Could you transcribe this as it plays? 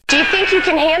Do you think you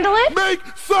can handle it? Make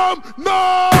some noise!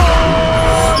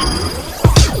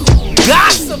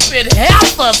 Gossiping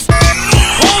heifers!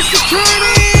 Home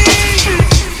security!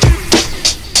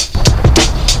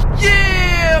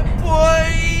 Yeah,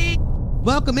 boy!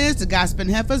 Welcome in to Gossiping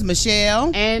Heifers,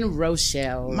 Michelle. And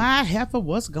Rochelle. My heifer,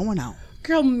 what's going on?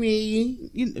 Girl,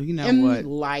 me. You know in what?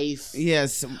 Life.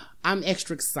 Yes. I'm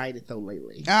extra excited, though,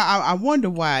 lately. I wonder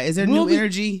why. Is there new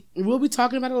energy? We'll be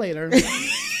talking about it later.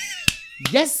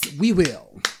 Yes, we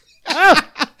will.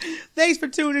 Thanks for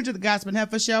tuning into the Gossiping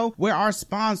Heifer Show, where our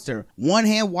sponsor, One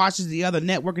Hand Washes the Other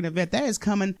networking event, that is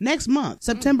coming next month,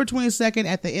 September 22nd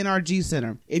at the NRG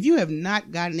Center. If you have not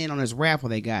gotten in on this raffle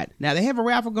they got, now they have a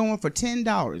raffle going for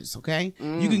 $10, okay?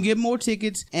 You can get more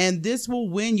tickets, and this will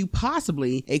win you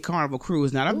possibly a Carnival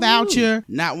cruise. Not a voucher,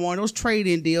 not one of those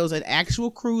trade-in deals, an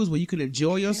actual cruise where you can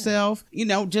enjoy yourself, you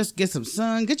know, just get some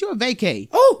sun, get you a vacay.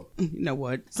 Oh! You know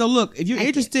what? So look, if you're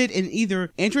interested in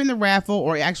either entering the raffle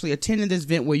or actually attending this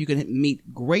event where you can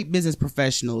meet great business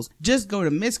professionals, just go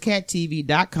to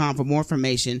MissCatTV.com for more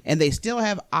information, and they still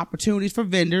have opportunities for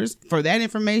vendors. For that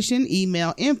information,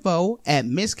 email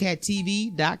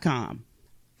info@MissCatTV.com.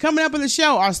 Coming up on the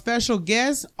show, our special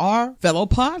guests are fellow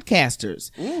podcasters.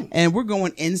 And we're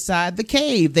going inside the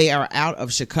cave. They are out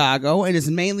of Chicago, and it's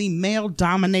mainly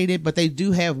male-dominated, but they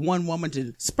do have one woman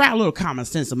to sprout a little common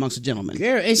sense amongst the gentlemen.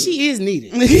 Girl, and she is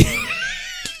needed.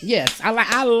 Yes,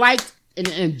 I like and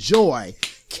enjoy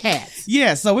cats.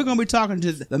 Yeah, so we're going to be talking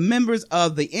to the members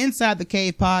of the Inside the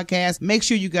Cave podcast. Make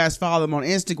sure you guys follow them on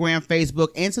Instagram, Facebook,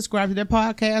 and subscribe to their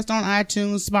podcast on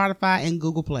iTunes, Spotify, and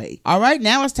Google Play. All right,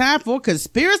 now it's time for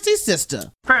Conspiracy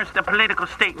Sister. First, a political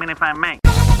statement, if I may.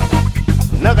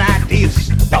 Another idea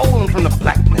stolen from the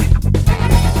black man.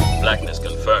 Blackness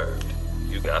confirmed.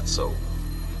 You got soul.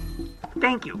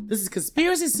 Thank you. This is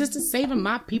Conspiracy Sister saving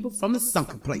my people from the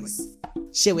sunken place.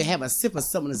 Shall we have a sip of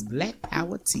some of this black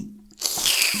power tea?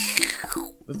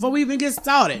 Before we even get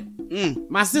started,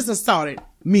 my sister started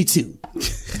Me Too.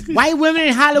 White women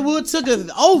in Hollywood took it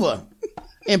over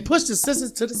and pushed the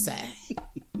sisters to the side.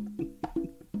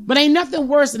 But ain't nothing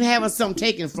worse than having something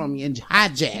taken from you and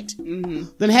hijacked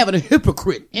than having a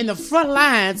hypocrite in the front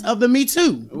lines of the Me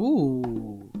Too.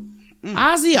 Ooh.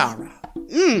 Aziara.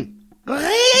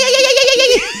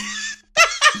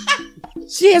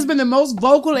 She has been the most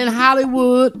vocal in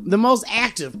Hollywood, the most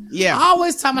active. Yeah.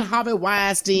 Always talking about Harvey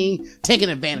Weinstein taking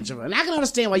advantage of her. And I can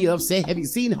understand why you're upset. Have you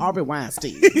seen Harvey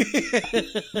Weinstein?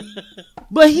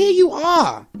 But here you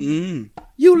are. You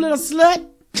little slut.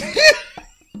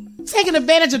 Taking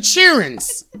advantage of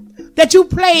children's that you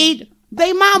played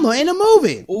they mama in a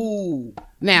movie. Ooh.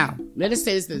 Now, let us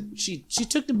say this, that she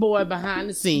took the boy behind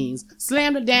the scenes,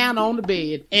 slammed her down on the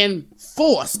bed, and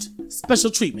forced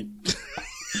special treatment.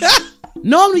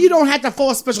 Normally, you don't have to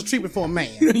force special treatment for a man.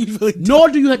 Nor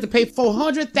do you have to pay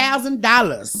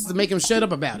 $400,000 to make him shut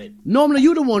up about it. Normally,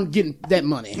 you're the one getting that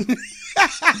money.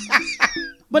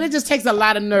 But it just takes a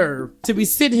lot of nerve to be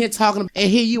sitting here talking,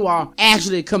 and here you are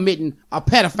actually committing a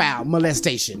pedophile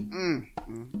molestation.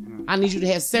 I need you to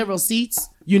have several seats.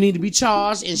 You need to be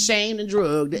charged and shamed and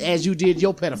drugged as you did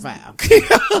your pedophile.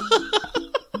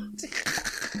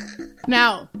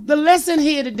 Now, the lesson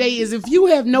here today is if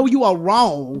you know you are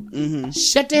wrong,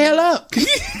 shut the hell up.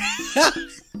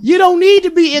 You don't need to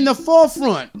be in the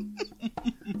forefront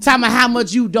talking about how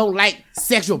much you don't like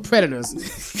sexual predators.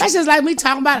 That's just like me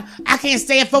talking about I can't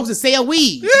stand folks that sell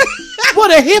weed.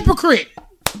 What a hypocrite.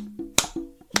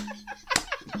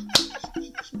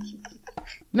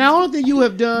 Now, only thing you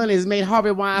have done is made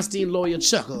Harvey Weinstein lawyer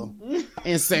chuckle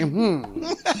and say,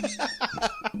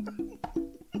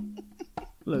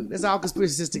 Look, that's all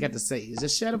Conspiracy Sister got to say. Is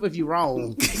just shut up if you're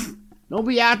wrong. Don't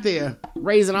be out there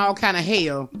raising all kind of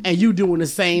hell and you doing the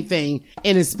same thing,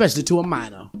 and especially to a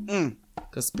minor.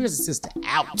 Conspiracy Sister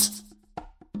out.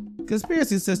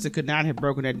 Conspiracy Sister could not have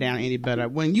broken that down any better.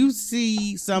 When you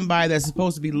see somebody that's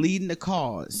supposed to be leading the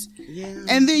cause,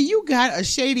 and then you got a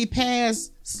shady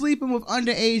past sleeping with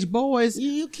underage boys,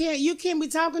 you can't be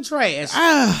talking trash.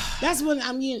 That's when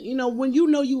when you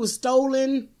know you were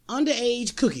stolen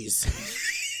underage cookies.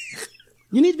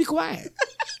 You need to be quiet.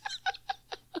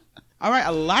 All right,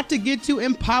 a lot to get to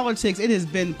in politics. It has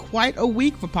been quite a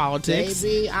week for politics.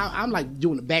 Baby, I'm like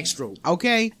doing the backstroke.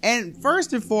 Okay, and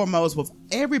first and foremost, with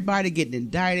everybody getting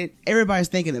indicted, everybody's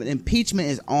thinking that impeachment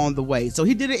is on the way. So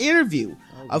he did an interview,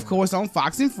 of course, on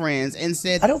Fox and Friends, and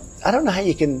said, I don't know how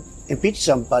you can impeach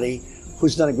somebody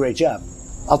who's done a great job.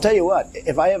 I'll tell you what,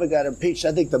 if I ever got impeached,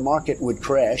 I think the market would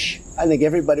crash. I think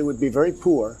everybody would be very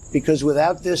poor because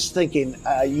without this thinking,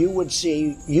 you would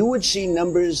see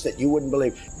numbers that you wouldn't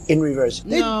believe. in reverse.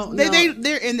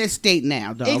 They're in their state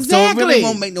now, though. Exactly. So it really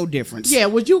won't make no difference. Yeah,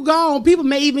 when you gone, people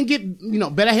may even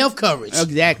get, better health coverage.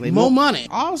 Exactly. More money.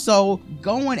 Also,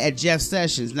 going at Jeff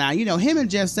Sessions. Now, him and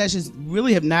Jeff Sessions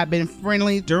really have not been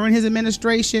friendly during his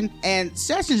administration. And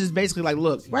Sessions is basically like,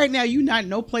 look, right now you not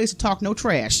no place to talk no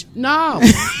trash. No,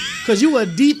 because you were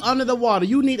deep under the water.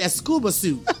 You need a scuba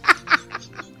suit.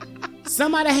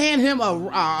 Somebody hand him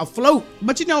a float.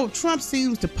 But Trump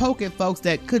seems to poke at folks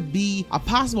that could be a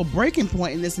possible breaking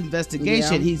point in this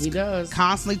investigation. Yeah, He does.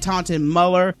 Constantly taunting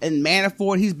Mueller and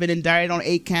Manafort. He's been indicted on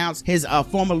 8 counts. His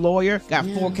former lawyer got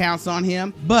 4 counts on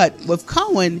him. But with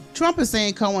Cohen, Trump is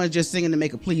saying Cohen is just singing to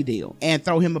make a plea deal and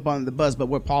throw him up under the bus. But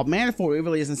with Paul Manafort, it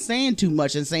really isn't saying too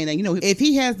much and saying that, if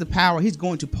he has the power, he's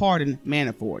going to pardon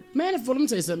Manafort. Manafort, let me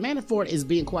tell you something. Manafort is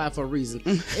being quiet for a reason.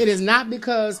 It is not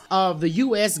because of the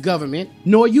U.S. government,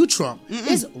 nor you, Trump.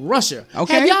 It's Russia.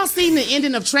 Okay. Have y'all seen the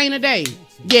ending of Train a Day?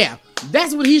 Yeah,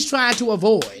 that's what he's trying to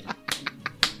avoid.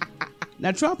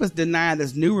 Now, Trump is denying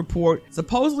this new report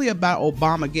supposedly about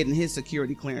Obama getting his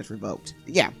security clearance revoked.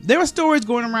 Yeah, there are stories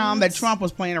going around that Trump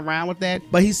was playing around with that,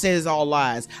 but he says all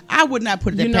lies. I would not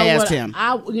put it past him.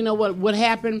 What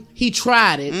happened? He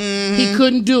tried it. He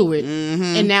couldn't do it,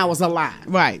 and now it's a lie.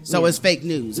 Right, so it's fake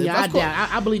news. Yeah,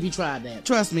 I believe he tried that.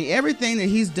 Trust me, everything that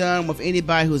he's done with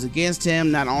anybody who's against him,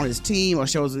 not on his team or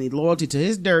shows any loyalty to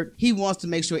his dirt, he wants to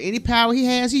make sure any power he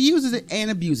has, he uses it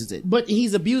and abuses it. But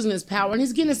he's abusing his power, and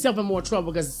he's getting himself in more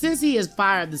trouble because since he has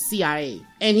fired the CIA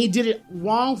and he did it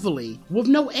wrongfully with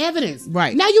no evidence,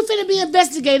 right now you finna be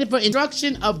investigated for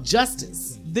obstruction of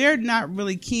justice. They're not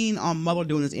really keen on Mueller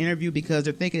doing this interview because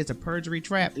they're thinking it's a perjury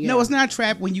trap. Yeah. No, it's not a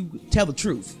trap when you tell the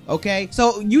truth. Okay,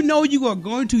 so you are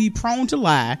going to be prone to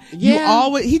lie.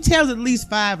 Yeah. He tells at least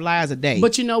 5 lies a day.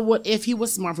 But you know what? If he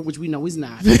was smart, for which we know he's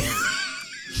not.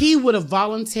 He would have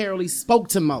voluntarily spoke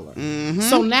to Mueller.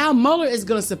 So now Mueller is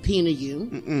going to subpoena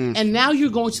you, and now you're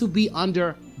going to be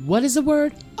under, what is the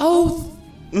word? Oath.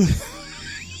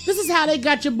 This is how they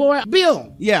got your boy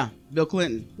Bill. Yeah, Bill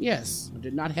Clinton. Yes, I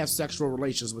did not have sexual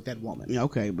relations with that woman. Yeah,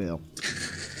 okay, Bill.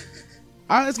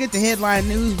 All right, let's get to headline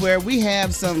news where we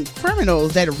have some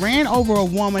criminals that ran over a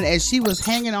woman as she was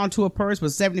hanging onto a purse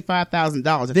with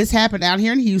 $75,000. This happened out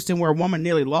here in Houston where a woman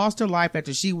nearly lost her life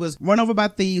after she was run over by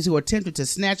thieves who attempted to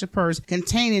snatch a purse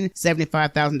containing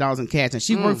 $75,000 in cash. And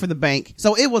she worked for the bank,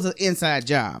 so it was an inside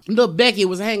job. Little Becky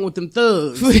was hanging with them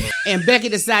thugs. And Becky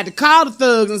decided to call the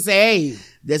thugs and say, hey,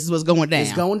 this is what's going down.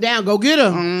 It's going down. Go get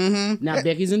her. Now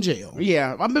Becky's in jail.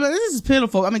 Yeah. I mean, this is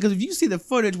pitiful. I mean, because if you see the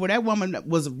footage where that woman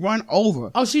was run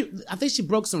over. Oh, I think she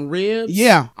broke some ribs.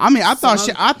 Yeah. I mean, I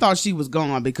thought she was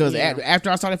gone because after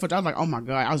I saw that footage, I was like, oh my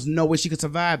God, I was no way she could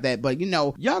survive that. But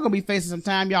y'all gonna be facing some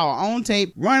time. Y'all are on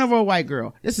tape, run over a white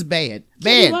girl. This is bad.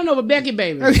 Bad. Run over Becky,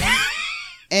 baby.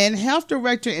 And health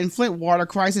director in Flint water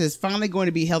crisis is finally going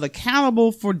to be held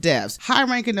accountable for deaths.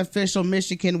 High-ranking official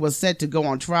Michigan was set to go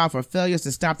on trial for failures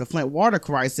to stop the Flint water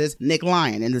crisis. Nick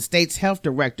Lyon, and the state's health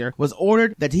director, was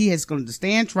ordered that he is going to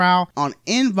stand trial on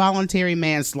involuntary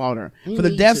manslaughter for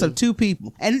the deaths of 2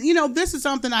 people. And this is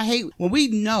something I hate when we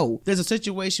know there's a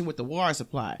situation with the water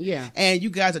supply. Yeah. And you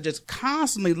guys are just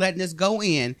constantly letting this go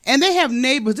in. And they have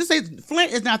neighborhoods.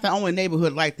 Flint is not the only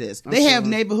neighborhood like this. They have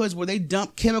neighborhoods where they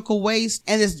dump chemical waste,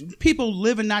 and there's people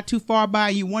living not too far by,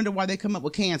 and you wonder why they come up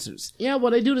with cancers. Yeah,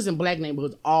 well, they do this in black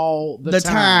neighborhoods all the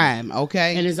time.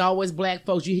 Okay. And it's always black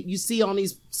folks. You see on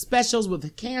these specials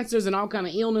with cancers and all kind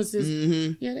of illnesses.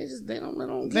 Yeah, they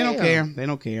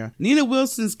don't care. Nina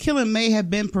Wilson's killing may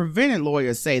have been prevented,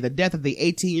 lawyers say. The death of the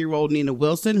 18-year-old Nina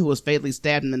Wilson, who was fatally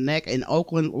stabbed in the neck in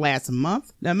Oakland last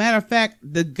month. Now, matter of fact,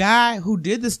 the guy who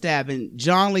did the stabbing,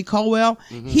 John Lee Colwell,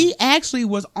 he actually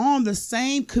was on the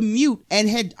same commute and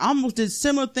had almost did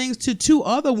similar things to 2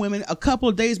 other women a couple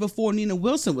of days before Nina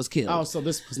Wilson was killed. Oh, so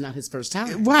this was not his first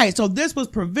time. Right, so this was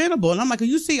preventable. And I'm like,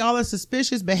 you see all this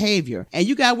suspicious behavior, and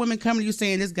you got women coming to you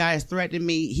saying, this guy is threatening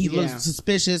me, he looks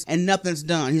suspicious, and nothing's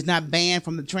done. He's not banned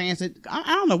from the transit. I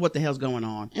don't know what the hell's going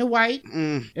on. And white.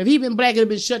 If he'd been black, it'd have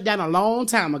been shut down a long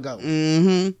time ago.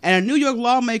 And a New York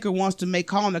lawmaker wants to make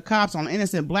calling the cops on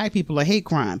innocent black people a hate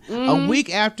crime. A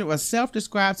week after a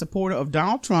self-described supporter of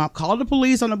Donald Trump called the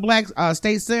police on a black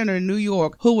state senator in New York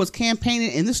who was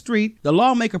campaigning in the street, the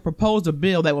lawmaker proposed a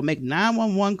bill that would make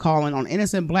 911 calling on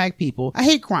innocent black people a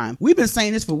hate crime. We've been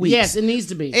saying this for weeks. Yes, it needs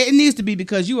to be. It needs to be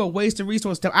because you are wasting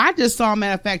resources. I just saw,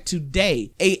 matter of fact,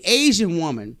 today, a Asian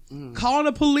woman called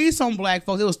the police on black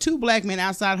folks. There was 2 black men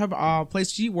outside her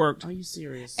place she worked. Are you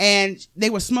serious? And they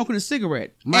were smoking a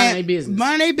cigarette. Minding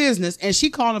their business. And she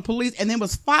called the police and then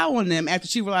was following them after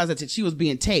she realized that she was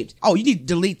being taped. Oh, you need to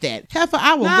delete that. Heifer,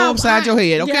 I will go upside your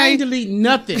head, okay? Yeah, I ain't delete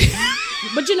nothing.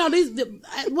 But you know,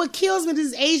 what kills me,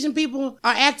 these Asian people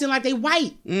are acting like they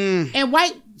white. And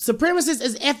white supremacists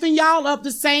is effing y'all up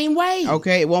the same way.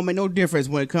 Okay, it won't make no difference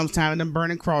when it comes time to them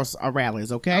burning cross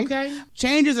rallies, okay? Okay.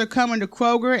 Changes are coming to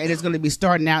Kroger, and it's going to be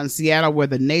starting out in Seattle, where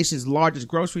the nation's largest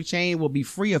grocery chain will be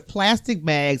free of plastic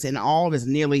bags in all of its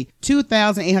nearly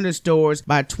 2,800 stores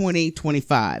by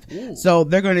 2025. Ooh. So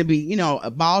they're going to be, you know,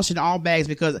 abolishing all bags,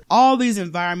 because all these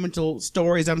environmental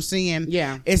stories I'm seeing,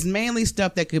 it's mainly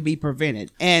stuff that could be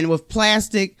prevented. And with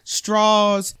plastic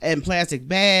straws and plastic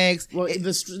bags, well,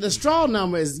 the straw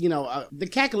number is, you know, the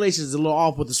calculation is a little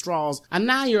off with the straws. A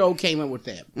 9-year-old came up with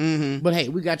that. Mm-hmm. But hey,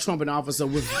 we got Trump in office, so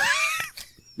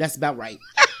that's about right.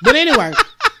 But anyway,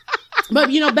 but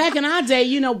you know, back in our day,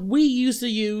 you know, we used to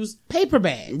use paper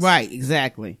bags. Right,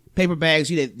 exactly. Paper bags,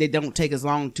 they don't take as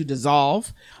long to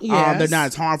dissolve. Yes. They're not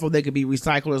as harmful. They could be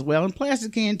recycled as well. And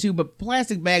plastic can too, but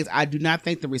plastic bags, I do not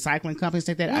think the recycling companies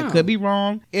take that. No. I could be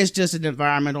wrong. It's just an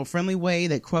environmental friendly way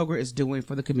that Kroger is doing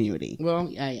for the community. Well,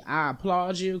 hey, I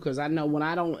applaud you, because I know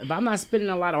if I'm not spending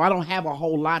a lot, or I don't have a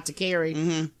whole lot to carry,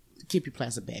 keep your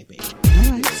plastic bag, baby.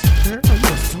 All right, girl,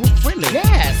 you're so friendly.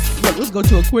 Yes. Look, let's go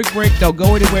to a quick break. Don't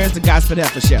go anywhere. It's the Gospel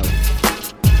Heifer Show.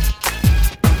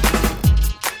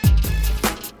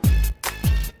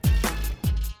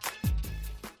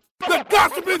 The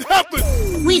gossip is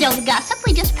happening. We don't gossip,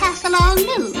 we just pass along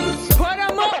news. Put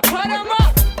 'em up, put 'em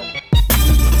up.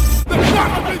 The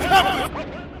gossip is happening.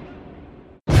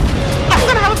 I'm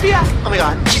gonna have a BF. Oh my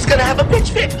God, she's gonna have a bitch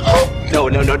fit. Oh no,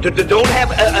 don't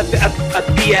have a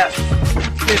BF.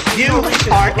 You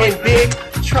are in big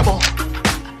trouble.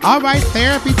 All right,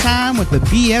 therapy time with the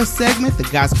BF segment. The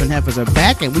Gossip and Heifers are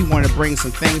back, and we want to bring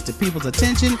some things to people's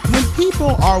attention. When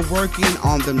people are working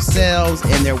on themselves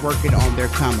and they're working on their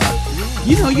come up,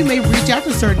 you know, you may reach out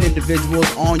to certain individuals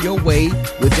on your way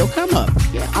with your come up.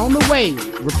 Yeah, on the way.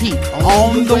 Repeat.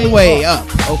 On the way up.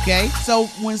 Okay? So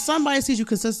when somebody sees you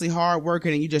consistently hard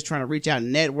working and you're just trying to reach out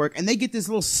and network, and they get this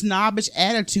little snobbish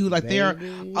attitude like they're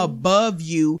above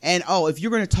you, and if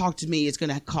you're going to talk to me, it's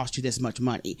going to cost you this much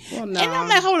money. Well, no. And I'm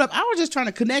like, hold up, I was just trying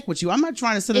to connect with you. I'm not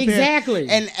trying to sit up here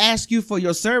and ask you for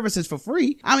your services for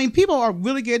free. I mean, people are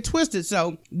really get twisted.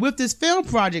 So with this film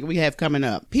project we have coming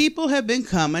up, people have been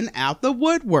coming out the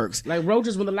woodworks. Like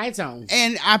roaches with the lights on.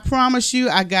 And I promise you,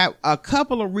 I got a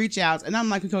couple of reach outs, and I'm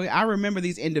like, okay, I remember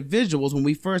these individuals when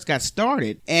we first got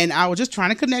started, and I was just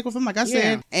trying to connect with them, like I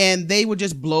said, and they would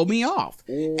just blow me off.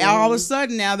 And all of a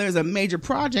sudden now there's a major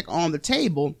project on the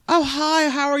table. Oh, hi,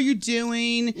 how are you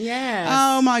doing? Yes.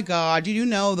 Oh my God, do you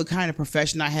know the kind of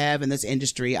profession I have in this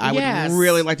industry? I would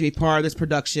really like to be part of this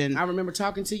production. I remember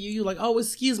talking to you. You're like, oh,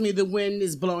 excuse me, the wind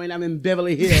is blowing. I'm in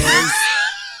Beverly Hills.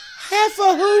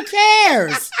 Heifer, who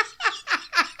cares?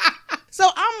 So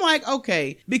I'm like,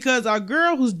 okay, because our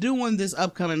girl who's doing this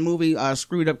upcoming movie,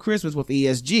 Screwed Up Christmas with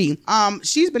ESG,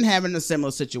 she's been having a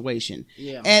similar situation.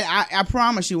 Yeah. And I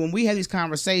promise you, when we had these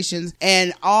conversations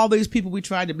and all these people we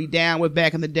tried to be down with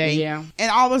back in the day,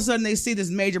 and all of a sudden they see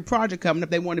this major project coming up,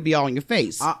 they want to be all in your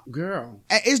face. Girl.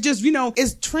 It's just, you know,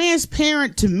 it's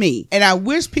transparent to me. And I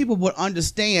wish people would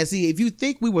understand. See, if you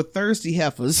think we were thirsty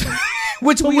heifers,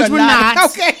 which we're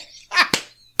not. Okay.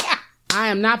 I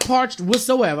am not parched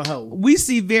whatsoever, ho. We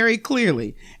see very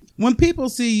clearly. When people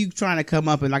see you trying to come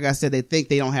up, and like I said, they think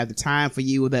they don't have the time for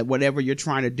you, that whatever you're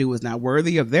trying to do is not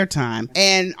worthy of their time.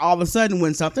 And all of a sudden,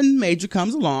 when something major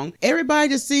comes along, everybody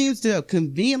just seems to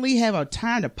conveniently have a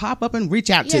time to pop up and reach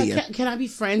out to you. Can I be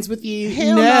friends with you?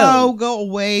 Hell no, go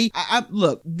away.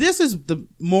 Look, this is the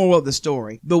moral of the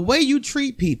story. The way you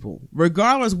treat people,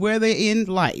 regardless where they're in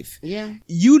life,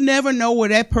 you never know where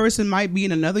that person might be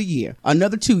in another year,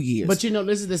 another 2 years. But you know,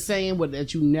 this is the saying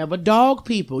that you never dog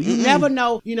people. You never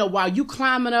know, you know, while you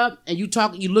climbing up and you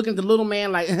talking, you looking at the little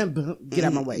man like, get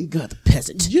out my way. God, the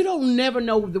peasant. You don't never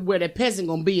know where that peasant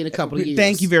gonna be in a couple of years.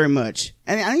 Thank you very much.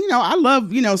 And you know, I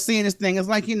love, you know, seeing this thing. It's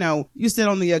like, you know, you said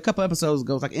on the couple episodes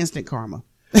ago, it's like instant karma.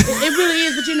 It really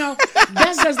is, but you know,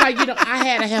 that's just like, you know, I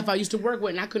had a heifer I used to work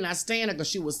with, and I could not stand her because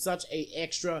she was such a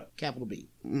extra, capital B.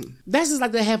 That's just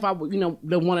like the heifer, you know,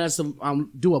 that wanted us to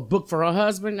do a book for her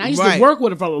husband. I used to work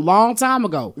with her for a long time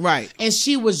ago. Right. And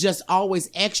she was just always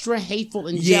extra hateful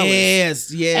and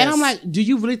jealous. Yes. And I'm like, do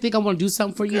you really think I want to do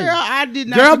something for you? Girl, I did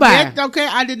not forget. Bye. Okay,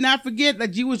 I did not forget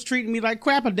that you was treating me like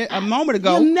crap a moment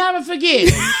ago. You'll never forget.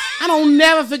 I don't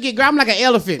never forget, girl. I'm like an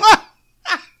elephant.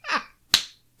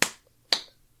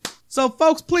 So,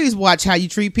 folks, please watch how you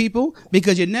treat people,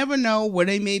 because you never know where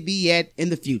they may be at in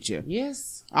the future.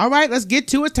 Yes. All right, let's get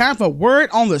to it. Time for Word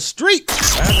on the Street.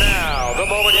 And now, the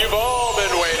moment you've all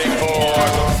been waiting for.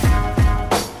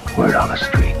 Word on the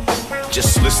street.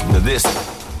 Just listen to this.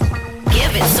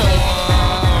 Give it some.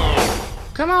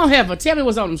 Come on, Heifer. Tell me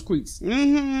what's on them streets.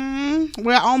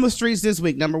 Well, on the streets this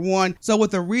week, number one. So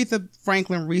with Aretha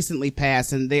Franklin recently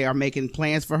passing, they are making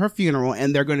plans for her funeral,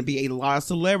 and there are going to be a lot of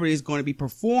celebrities going to be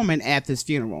performing at this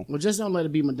funeral. Well, just don't let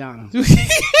it be Madonna.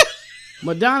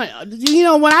 Madonna, you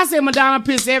know, when I say Madonna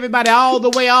pissed everybody all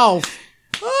the way off.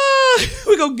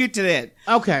 We're going to get to that.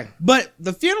 Okay. But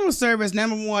the funeral service,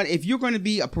 number one, if you're going to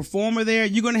be a performer there,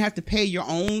 you're going to have to pay your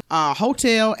own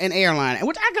hotel and airline.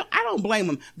 Which I don't blame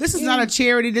them. This is not a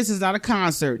charity. This is not a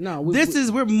concert. No.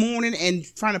 We're mourning and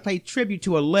trying to pay tribute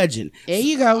to a legend. There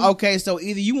you go. Okay, so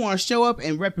either you want to show up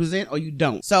and represent or you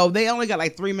don't. So they only got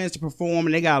like 3 minutes to perform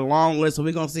and they got a long list, so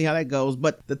we're going to see how that goes.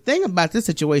 But the thing about this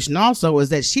situation also is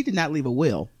that she did not leave a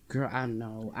will. Girl, I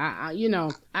know.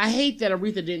 I hate that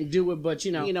Aretha didn't do it, but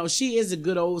you know, she is a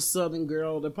good old Southern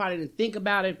girl. They probably didn't think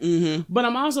about it. Mm-hmm. But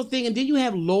I'm also thinking, did you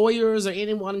have lawyers or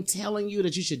anyone telling you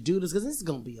that you should do this? Because this is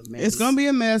going to be a mess. It's going to be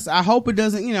a mess. I hope it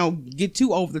doesn't, get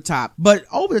too over the top. But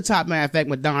over the top, matter of fact,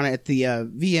 Madonna at the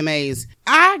VMAs,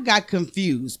 I got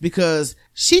confused because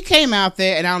she came out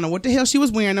there and I don't know what the hell she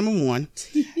was wearing, number one.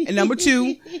 And number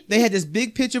two, they had this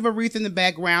big picture of Aretha in the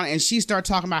background and she started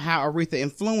talking about how Aretha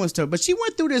influenced her. But she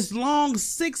went through this long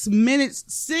 6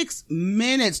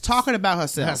 minutes talking about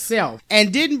herself.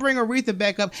 And didn't bring Aretha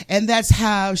back up. And that's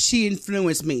how she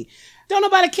influenced me. Don't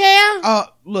nobody care?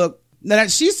 Look. Now,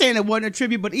 she's saying it wasn't a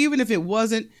tribute, but even if it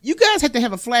wasn't, you guys had to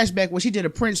have a flashback where she did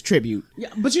a Prince tribute. Yeah,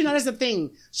 but that's the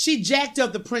thing. She jacked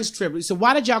up the Prince tribute. So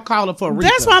why did y'all call her for Aretha?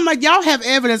 That's why I'm like, y'all have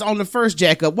evidence on the first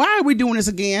jack up. Why are we doing this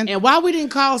again? And why we didn't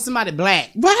call somebody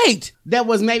black? Right. That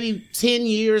was maybe 10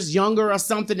 years younger or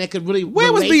something that could really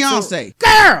Where was Beyonce?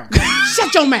 Girl,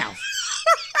 shut your mouth.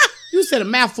 You said a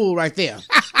mouthful right there.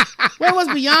 Where was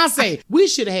Beyonce? We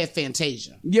should have had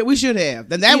Fantasia. Yeah, we should have.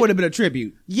 Then that would have been a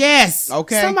tribute. Yes.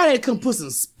 Okay. Somebody come put some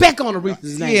spec on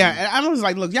Aretha's name. Yeah, and I was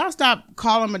like, look, y'all stop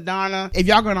calling Madonna. If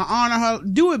y'all gonna honor her,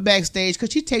 do it backstage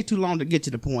because she take too long to get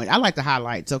to the point. I like the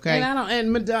highlights, okay?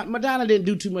 And Madonna didn't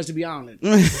do too much, to be honest.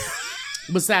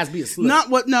 Besides be a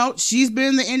slut. No, she's been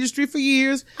in the industry for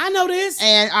years. I know this.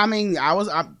 And I mean,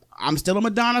 I'm still a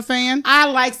Madonna fan. I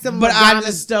like some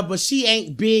Madonna stuff, but she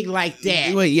ain't big like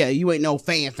that. Well, yeah, you ain't no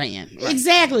fan. Right.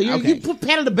 Exactly. You put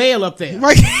Patti LaBelle up there.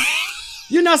 Right.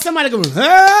 Somebody goes,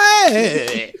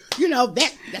 hey!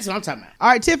 That's what I'm talking about. All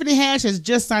right, Tiffany Haddish has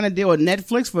just signed a deal with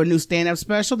Netflix for a new stand-up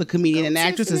special. The comedian and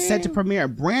actress is set to premiere a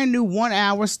brand new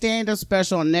 1-hour stand-up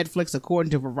special on Netflix,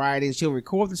 according to Variety, and she'll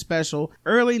record the special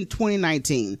early in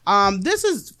 2019. This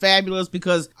is fabulous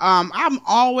because I'm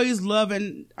always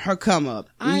loving her come up.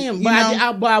 I am,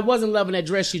 but I wasn't loving that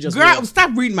dress she just wore. Girl,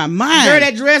 stop reading my mind. Girl,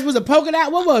 that dress was a polka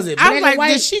dot. What was it? I was like,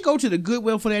 did she go to the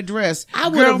Goodwill for that dress? I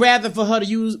would have rather for her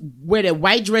to wear that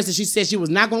white dress that she said she was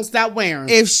not going to stop wearing.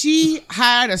 If she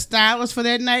hired a stylist for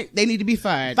that night, they need to be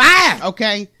fired. Fired!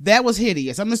 Okay? That was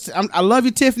hideous. I love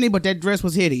you, Tiffany, but that dress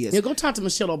was hideous. Yeah, go talk to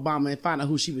Michelle Obama and find out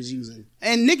who she was using.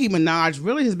 And Nicki Minaj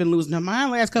really has been losing her mind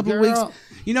last couple of weeks.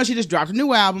 She just dropped a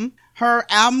new album. Her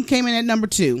album came in at number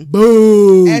 2.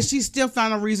 Boom. And she still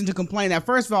found a reason to complain. Now,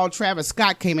 first of all, Travis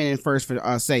Scott came in first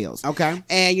for sales. Okay.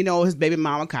 And, his baby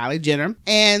mama, Kylie Jenner.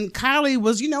 And Kylie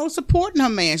was, supporting her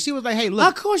man. She was like, hey,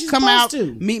 look, of course come out,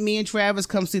 meet me and Travis,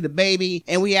 come see the baby.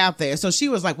 And we out there. So she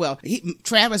was like, well,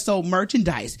 Travis sold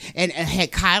merchandise and had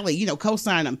Kylie,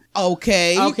 co-sign him.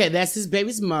 Okay. Okay, that's his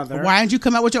baby's mother. Why didn't you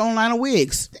come out with your own line of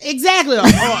wigs? Exactly.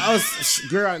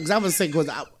 Girl, because I was saying,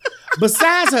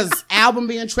 besides her album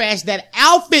being trash, that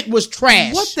outfit was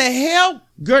trash. What the hell?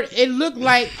 Girl, it looked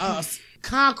like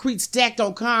concrete stacked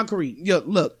on concrete. Yo,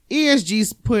 look,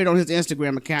 ESG put it on his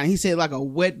Instagram account. He said like a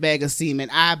wet bag of semen.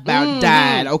 I about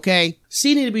died, okay?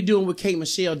 She need to be doing what Kate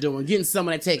Michelle doing, getting some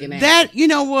of that taken out. That, you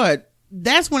know what?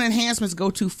 That's when enhancements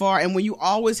go too far and when you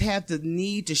always have the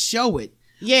need to show it.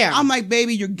 Yeah. I'm like,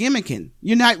 baby, you're gimmicking.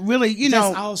 You're not really,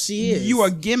 That's all she is. You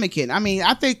are gimmicking. I mean,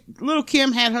 I think Lil'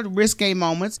 Kim had her risque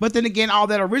moments, but then again, all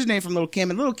that originated from Lil' Kim,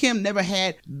 and Lil' Kim never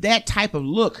had that type of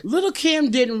look. Lil'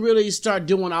 Kim didn't really start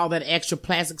doing all that extra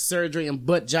plastic surgery and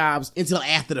butt jobs until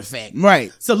after the fact.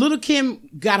 Right. So Lil' Kim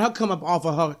got her come up off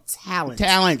of her talent.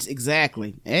 Talents,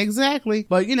 exactly.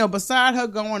 But, beside her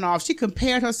going off, she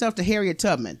compared herself to Harriet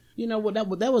Tubman. You know what?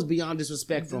 That was beyond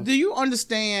disrespectful. Do you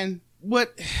understand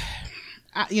what...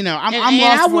 I'm and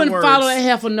lost I wouldn't for follow words. that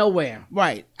heifer nowhere.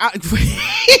 Right. I'm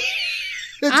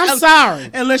sorry.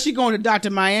 Unless you're going to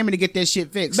Dr. Miami to get that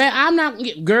shit fixed. But I'm not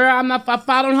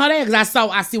following her there because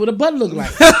I see what a butt look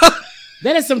like.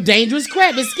 That is some dangerous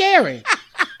crap. It's scary.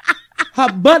 Her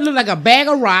butt look like a bag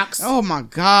of rocks. Oh my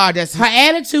God, Her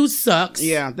attitude sucks.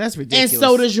 yeah, that's ridiculous. And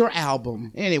so does your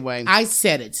album. Anyway, I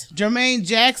said it. Jermaine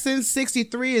Jackson,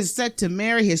 63, is set to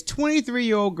marry his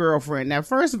 23-year-old girlfriend. Now,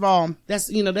 first of all,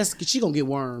 That's she gonna get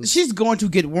worms. she's going to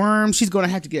get worms. She's going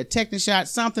to have to get a tetanus shot,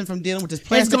 something from dealing with this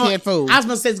plastic head food. I was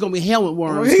gonna say it's gonna be helmet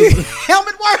worms.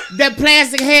 Helmet worm. That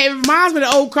plastic head reminds me of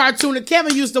the old cartoon that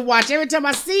Kevin used to watch every time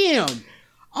I see him.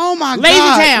 Oh my Lazy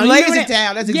God. Town. You remember Lazy that?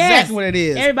 Town. That's Yes. exactly what it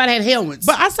is. Everybody had helmets.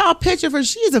 But I saw a picture of her.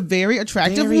 She is a very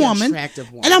attractive woman.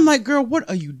 And I'm like, girl, what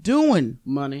are you doing?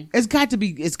 Money. It's got to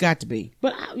be. It's got to be.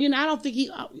 But I don't think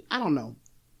I don't know.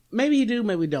 Maybe he do,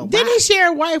 maybe he don't. Didn't he share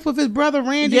a wife with his brother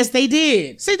Randy? Yes, they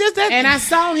did. See, that's that. And I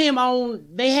saw him on.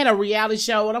 They had a reality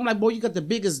show, and I'm like, boy, you got the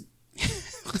biggest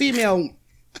female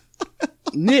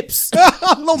nips.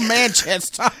 little man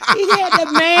chest. He had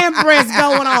the man breast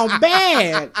going on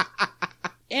bad.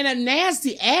 And a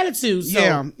nasty attitude. So.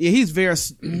 Yeah, he's very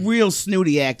real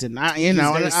snooty acting. I'm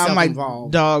like,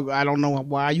 self-involved. dog, I don't know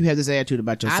why you have this attitude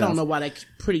about yourself. I don't know why that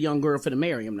pretty young girl finna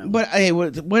marry him now. But hey,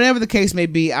 whatever the case may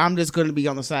be, I'm just going to be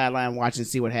on the sideline watching,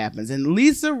 see what happens. And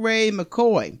Lisa Ray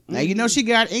McCoy, now you know she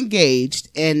got engaged,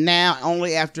 and now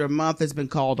only after a month it's been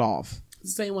called off. The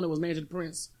same one that was married to the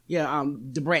prince. Yeah,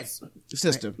 the Brat's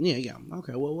sister. Yeah.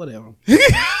 Okay, well, whatever.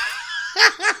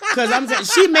 Because I'm saying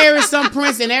she married some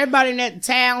prince, and everybody in that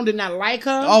town did not like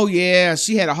her. Oh yeah,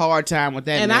 she had a hard time with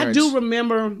that. And marriage. I do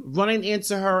remember running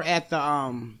into her at the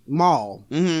mall.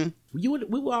 Mm-hmm.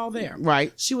 We were all there,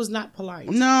 right? She was not polite.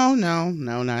 No,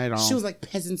 not at all. She was like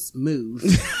peasant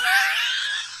smooth.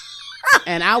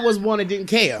 And I was one that didn't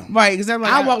care. Right, because I'm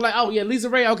like, I walked like, oh yeah, Lisa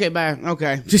Ray, okay, bye.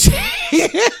 Okay.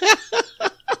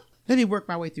 Let me work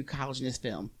my way through college in this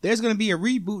film. There's going to be a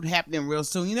reboot happening real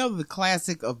soon. You know the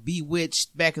classic of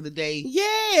Bewitched back in the day?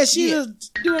 Yeah, she was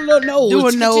doing a little nose.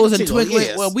 Doing nose and twinkling.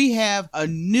 Yes. Well, we have a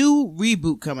new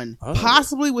reboot coming,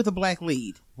 possibly with a black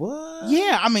lead. What?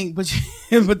 Yeah, I mean, but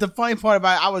the funny part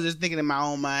about it, I was just thinking in my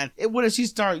own mind, what if she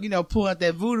start, pulling out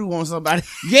that voodoo on somebody?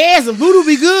 Yes, a voodoo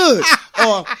be good.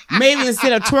 Or maybe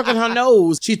instead of twerking her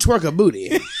nose, she twerk her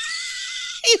booty.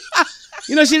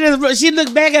 She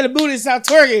looked back at the booty and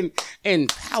started twerking, and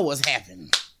powers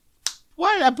happened.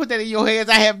 Why did I put that in your hands?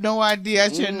 I have no idea. I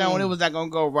should have known it was not going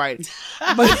to go right.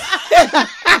 But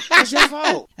That's your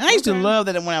fault. And I used to love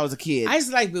that when I was a kid. I used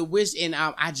to like Bewitched and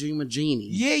I Dream of Genie.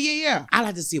 Yeah. I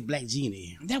like to see a black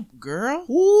genie. That girl?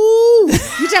 Ooh,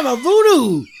 you talking about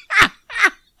voodoo.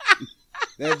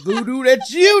 That voodoo that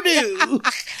you do.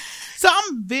 So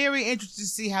I'm very interested to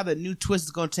see how the new twist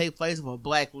is going to take place with a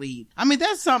black lead. I mean,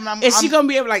 that's something Is she going to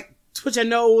be able to like twitch her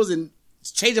nose and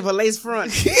change up her lace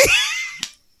front?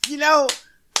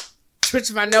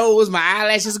 Twitch my nose, my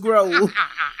eyelashes grow.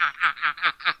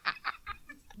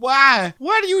 Why?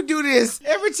 Why do you do this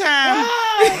every time?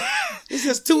 It's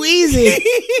just too easy.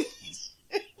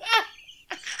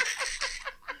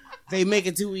 They make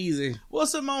it too easy. Well,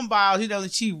 Simone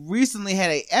Biles, she recently had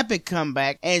an epic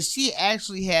comeback, and she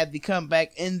actually had the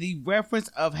comeback in the reference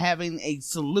of having a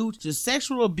salute to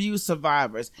sexual abuse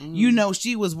survivors.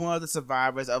 She was one of the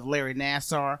survivors of Larry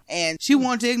Nassar, and she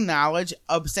wanted to acknowledge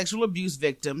sexual abuse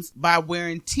victims by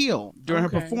wearing teal during her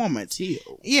performance.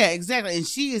 Teal. Yeah, exactly. And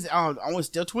she is only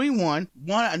still 21,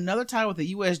 won another title with the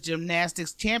U.S.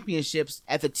 Gymnastics Championships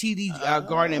at the TD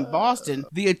Garden in Boston.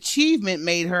 The achievement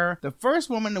made her the first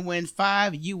woman to win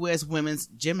 5 U.S. Women's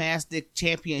Gymnastic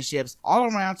Championships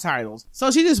all-around titles. So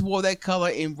she just wore that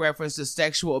color in reference to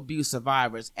sexual abuse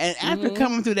survivors. And after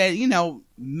coming through that,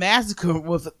 massacre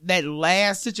with that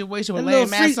last situation with Larry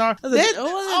Nassar.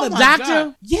 The doctor?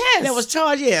 God. Yes. That was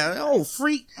charged, yeah. Oh,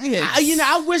 freak. Yes.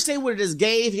 I wish they would have just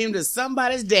gave him to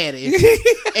somebody's daddy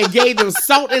and gave them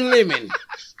salt and lemon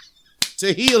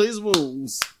to heal his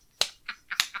wounds.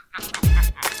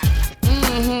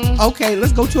 Okay,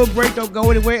 let's go to a break. Don't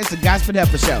go anywhere. It's the Gospel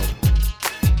Heifer Show.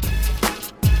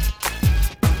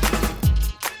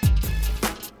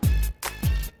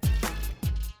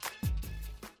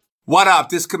 What up?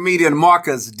 This comedian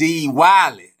Marcus D.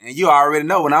 Wiley. And you already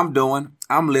know what I'm doing.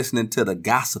 I'm listening to the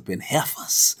Gossiping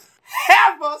Heifers.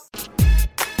 Heifers!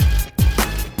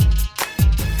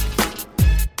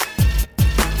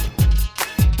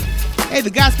 Hey, the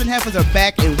Gospel Heifers are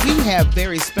back, and we have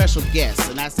very special guests.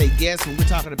 And I say guests when we're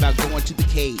talking about going to the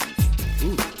cave.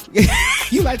 Ooh.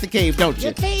 You like the cave, don't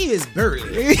you? The cave is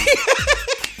burly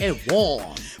and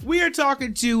warm. We are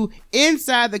talking to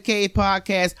Inside the Cave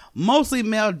podcast, mostly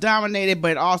male-dominated,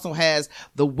 but it also has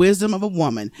the wisdom of a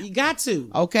woman. You got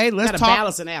to. Okay, let's gotta talk.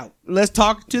 Balance it out. Let's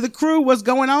talk to the crew. What's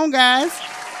going on, guys?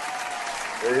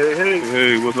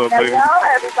 Hey, what's up, baby? Hello,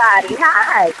 everybody.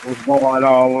 Hi.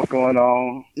 What's going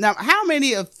on? Now, how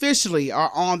many officially are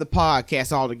on the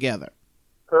podcast altogether?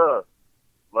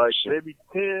 Like maybe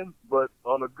 10, but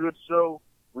on a good show,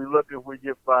 we look if we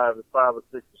get 5 or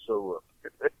 6 to show up.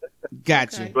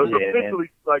 Gotcha. But officially,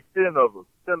 like 10 of us,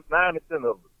 9 to 10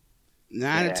 of us.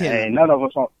 9 to 10. Ain't none of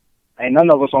us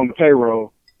on the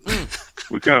payroll.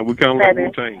 We kind of like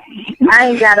Wu-Tang. I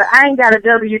ain't got a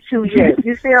W-2 yet.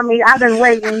 You feel me? I've been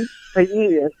waiting for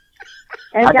years.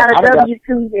 Ain't got a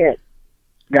W-2 yet.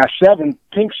 Got 7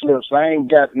 pink slips. I ain't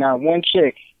got not one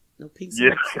check. No pink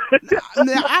slips.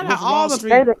 Now, out of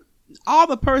all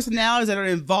the personalities that are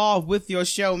involved with your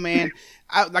show, man,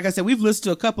 like I said, we've listened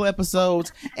to a couple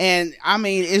episodes, and I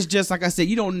mean, it's just like I said,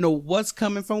 you don't know what's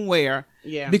coming from where,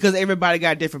 because everybody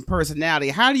got a different personality.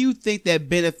 How do you think that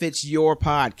benefits your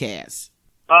podcast?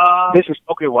 This is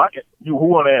okay. Well, who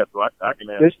want to answer? I can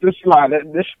answer. This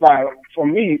slide for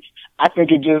me, I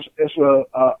think it's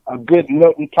a good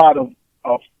melting pot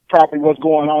of probably what's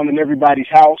going on in everybody's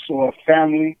house or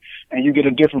family, and you get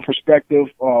a different perspective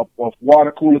of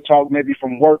water cooler talk, maybe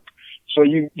from work. So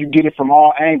you get it from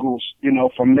all angles,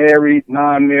 from married,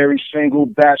 non-married, single,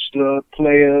 bachelor,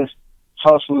 players,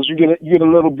 hustlers. You get a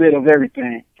little bit of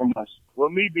everything from us. Well,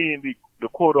 me being the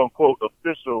quote unquote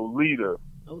official leader,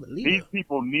 these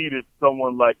people needed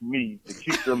someone like me to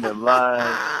keep them in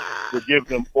line, to give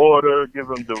them order, give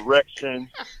them direction.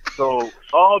 So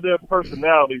all their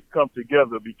personalities come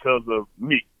together because of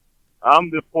me. I'm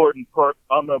the important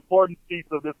piece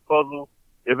of this puzzle.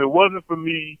 If it wasn't for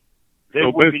me,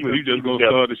 so basically you just gonna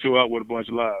start the show out with a bunch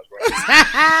of lies,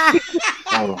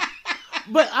 right?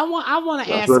 But I want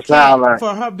to ask Kat,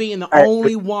 for her being the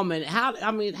only woman, how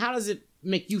does it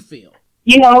make you feel?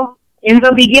 In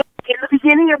the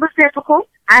beginning, it was difficult.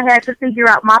 I had to figure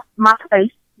out my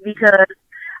place because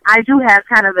I do have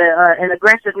kind of an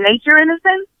aggressive nature in a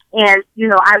sense. And,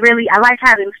 I like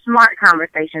having smart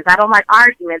conversations. I don't like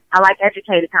arguments. I like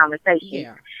educated conversations.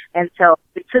 Yeah. And so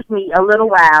it took me a little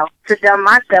while to dumb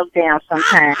myself down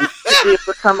sometimes to deal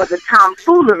with some of the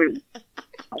tomfoolery.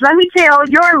 Let me tell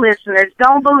your listeners,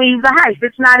 don't believe the hype.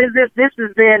 It's not as if this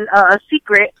has been a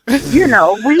secret.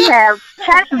 We have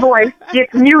Cat's voice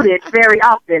gets muted very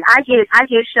often. I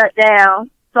get shut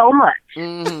down so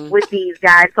much with these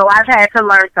guys. So I've had to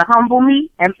learn to humble me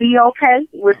and be okay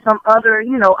with some other,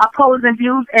 opposing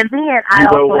views. And then I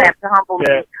also have to humble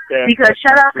me because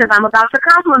shut up because I'm about to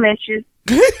compliment you.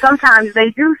 Sometimes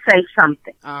they do say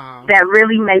something that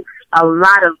really makes a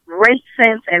lot of great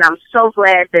sense, and I'm so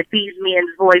glad that these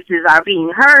men's voices are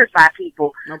being heard by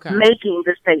people making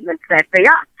the statements that they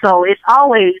are. So it's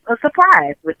always a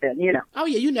surprise with them, Oh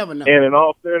yeah, you never know. And in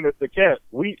all fairness to Kat,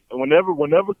 whenever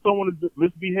someone is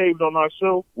misbehaved on our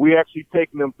show, we actually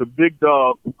take them to Big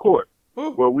Dog court,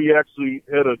 where we actually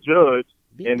had a judge.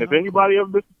 And if anybody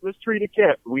ever mistreated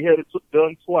Kat, we had it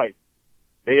done twice.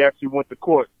 They actually went to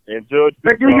court and judge.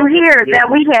 But do you hear that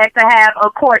we had to have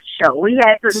a court show? We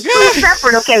had to 2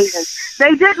 separate occasions.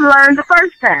 They didn't learn the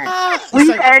first time. We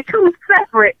had 2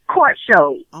 separate court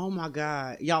shows. Oh my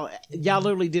God, y'all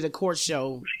literally did a court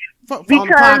show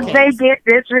because they get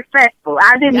disrespectful.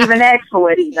 I didn't even ask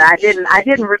for it either. I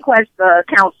didn't request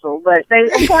counsel, but they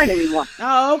appointed me one.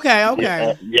 Oh,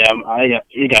 okay.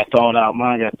 He got thrown out.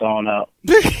 Mine got thrown out.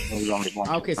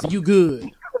 Okay, so you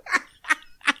good.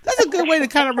 That's a good way to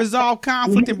kind of resolve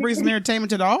conflict and bring some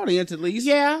entertainment to the audience, at least.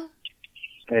 Yeah.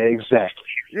 Exactly.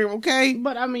 Okay.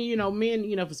 But, men,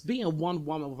 if it's being one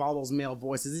woman with all those male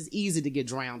voices, it's easy to get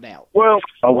drowned out. Well,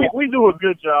 we do a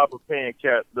good job of paying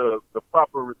Kat the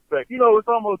proper respect. It's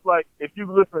almost like if you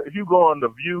go on The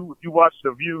View, if you watch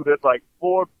The View, there's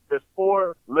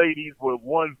 4 ladies with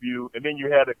one view, and then you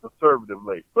had a conservative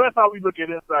lady. So that's how we look at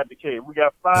Inside the Cave. We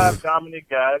got 5 dominant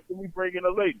guys, and we bring in a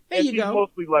lady. There you go. She's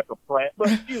mostly like a plant, but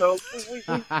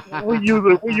we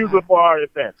use it for our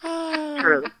advantage.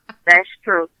 True. That's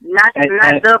true. Not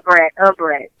the brat, a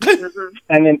brat.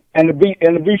 And to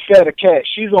be fair to Kat,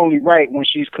 she's only right when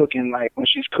she's cooking, like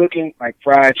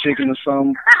fried chicken or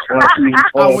something.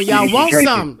 When y'all want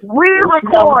some. We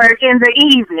record in the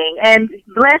evening, and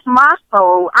bless my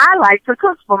soul, I like to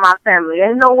cook for my family.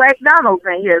 Ain't no McDonald's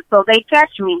in here, so they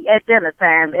catch me at dinner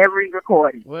time every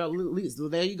recording. Well,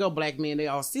 there you go, black men. They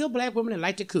are still black women that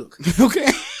like to cook. Okay.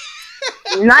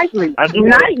 Nicely. I do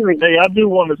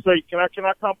want to say, can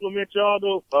I compliment y'all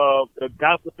though? The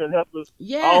Gossip and Heifers.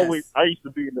 Yes. I used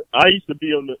to be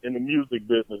in the music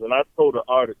business, and I told the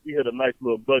artist we had a nice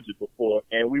little budget before,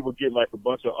 and we would get a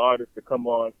bunch of artists to come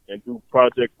on and do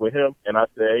projects with him. And I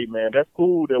said, hey man, that's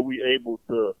cool that we able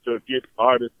to get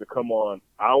artists to come on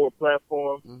our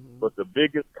platform. Mm-hmm. But the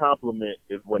biggest compliment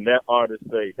is when that artist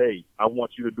say, hey, I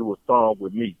want you to do a song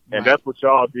with me. Right. And that's what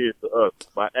y'all did to us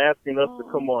by asking us to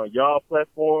come on y'all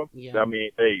platform. Yeah.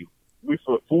 Hey, we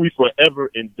forever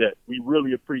in debt. We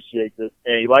really appreciate this.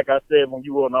 And like I said, when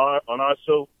you were on our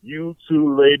show, you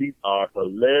two ladies are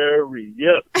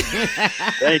hilarious.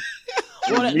 Thank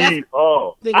you.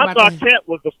 Well, I thought Kat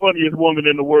was the funniest woman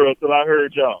in the world till I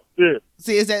heard y'all. Yeah.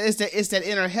 See, it's that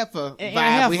inner heifer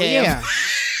vibe we have. Yeah.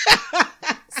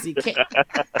 See,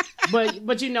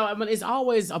 but you know, I mean, it's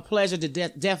always a pleasure to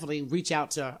definitely reach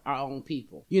out to our own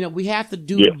people. You know, we have to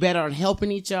do better on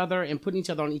helping each other and putting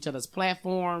each other on each other's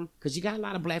platform, because you got a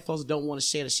lot of black folks that don't want to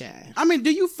share the shine. I mean,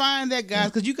 do you find that, guys?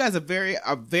 Because you guys are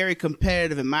very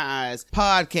competitive in my eyes.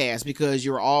 Podcast, because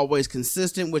you're always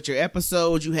consistent with your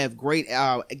episodes. You have great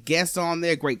guests on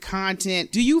there, great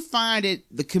content. Do you find it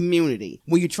the community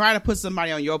when you try to put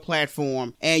somebody on your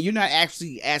platform and you're not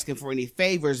actually asking for any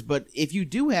favors, but if you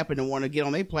do happen to want to get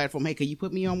on their platform, hey, can you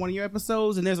put me on one of your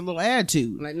episodes? And there's a little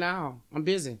attitude. Like, no, I'm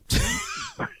busy.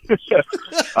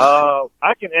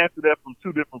 I can answer that from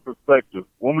two different perspectives.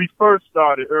 When we first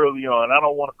started early on, I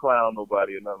don't want to clown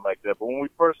nobody or nothing like that, but when we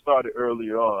first started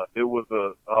earlier on, it was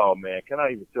oh man, can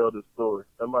I even tell this story?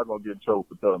 I'm not going to get in trouble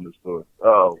for telling this story.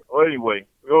 Well, anyway,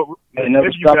 maybe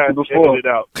you guys edit it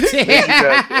out.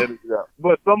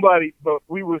 But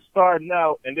we were starting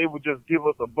out, and they would just give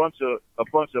us a bunch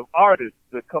of artists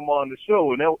that come on the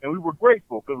show, and we were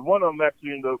grateful, because one of them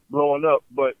actually ended up blowing up.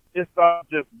 But it started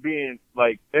just being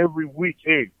like every week,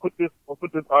 hey, put this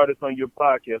artist on your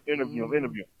podcast, interview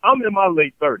him. I'm in my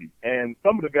late 30s, and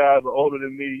some of the guys are older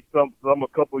than me. Some a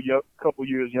couple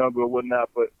years younger or whatnot,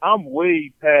 but I'm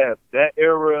way past that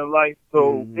era in life.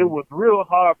 So it was real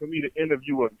hard for me to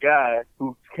interview a guy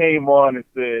who came on and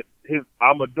said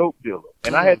I'm a dope dealer,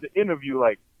 and I had to interview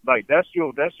like that's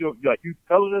your like, you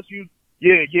telling us you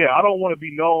I don't want to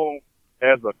be known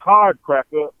as a card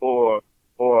cracker or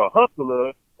a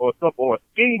hustler or a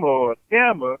schemer or a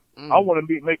scammer. I want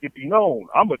to make it be known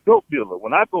I'm a dope dealer.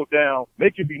 When I go down,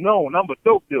 make it be known I'm a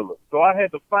dope dealer. So I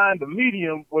had to find a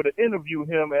medium for to interview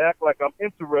him and act like I'm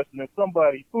interested in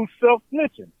somebody who's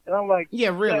self-snitching. And I'm like, yeah,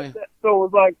 really? So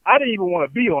it's like, I didn't even want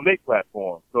to be on their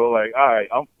platform. So like, all right,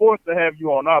 I'm forced to have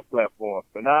you on our platform.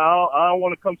 But now I don't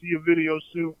want to come to your video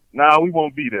shoot. Now we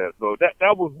won't be there. So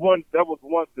that was one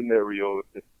scenario.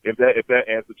 If that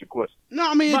answers your question.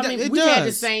 No, I mean, we had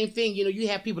the same thing. You know, you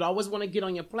have people that always want to get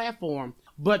on your platform,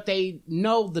 but they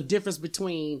know the difference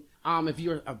between if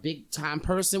you're a big time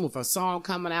person with a song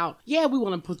coming out, we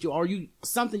want to put you, or you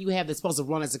something you have that's supposed to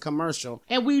run as a commercial,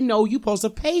 and we know you're supposed to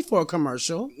pay for a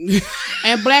commercial,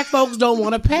 and black folks don't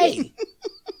want to pay.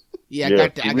 I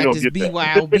got this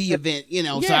BYOB event, you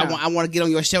know, so I want to get on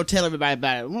your show, tell everybody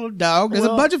about it. Well, dog, there's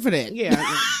a budget for that. Yeah.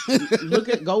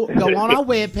 Go on our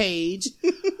webpage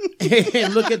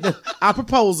and look at our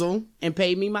proposal and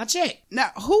pay me my check.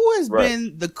 Now, who has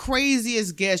been the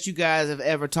craziest guest you guys have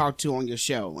ever talked to on your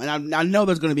show? And I know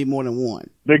there's going to be more than one.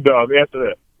 Big Dog, answer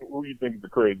that. Who do you think is the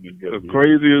craziest guest? The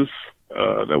craziest,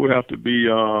 that would have to be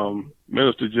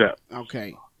Minister Jap.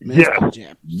 Okay.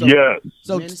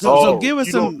 So give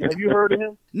us some. Have you heard of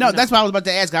him? No, that's what I was about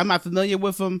to ask. I'm not familiar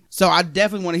with him, so I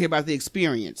definitely want to hear about the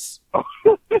experience.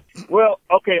 Well,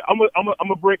 okay, I'm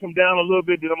gonna break him down a little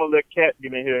bit, then I'm gonna let Kat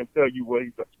get in here and tell you what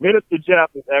he's done. Minister Jap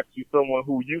is actually someone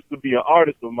who used to be an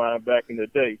artist of mine back in the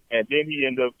day, and then he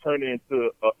ended up turning into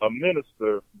a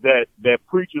minister that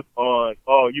preaches on,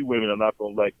 oh, you women are not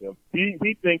gonna like him.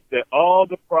 He thinks that all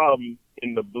the problems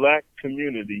in the black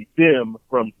community stem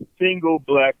from single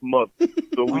black mothers.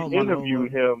 So we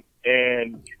interviewed him,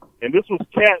 and this was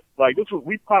Kat,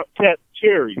 we popped Kat's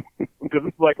cherry because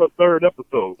it's like her third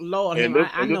episode. Lord,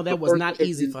 I know that was not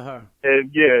easy for her.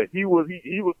 And he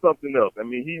was something else. I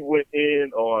mean, he went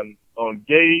in on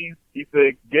gays. He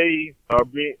said gays are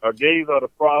the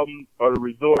problem, are the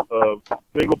result of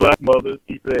single black mothers.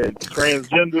 He said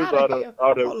transgenders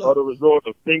are the result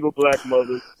of single black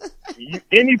mothers.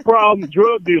 Any problem,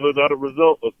 drug dealers are the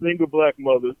result of single black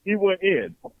mothers. He went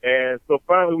in, and so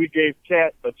finally we gave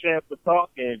Kat a chance to talk.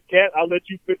 And Kat, I'll let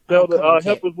you tell the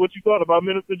helpers what you thought about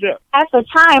Minister Jap. At the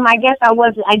time, I guess I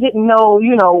didn't know,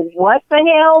 what the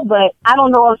hell, but I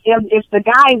don't know if the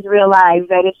guys realize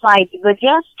that it's like the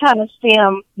guests kind of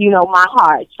stem, my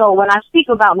heart. So when I speak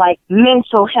about like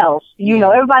mental health,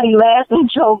 everybody laughs and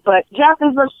joke, but Jap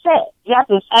is upset. Jap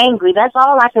is angry. That's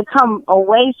all I could come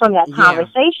away from that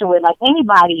conversation with. Like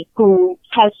anybody who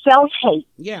has self-hate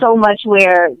so much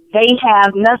where they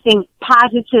have nothing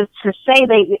positive to say,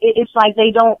 it's like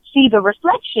they don't see the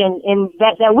reflection in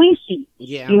that we see.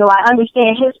 Yeah. I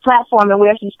understand his platform and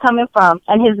where he's coming from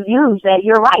and his views that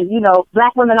you're right.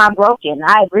 Black women are broken.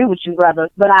 I agree with you, brother.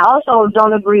 But I also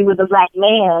don't agree with a black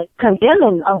man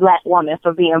condemning a black woman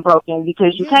for being broken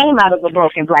because you came out of a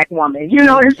broken black woman.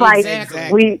 It's like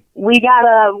we got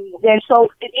and so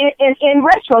in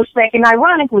retrospect and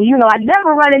ironically, you know, I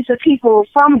never run into people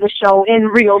from the show in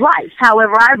real life.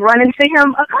 However, I've run into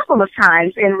him a couple of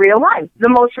times in real life. The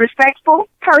most respectful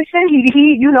person.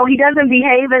 He you know, he doesn't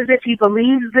behave as if he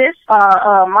believes this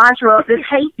mantra of this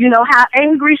hate. You know how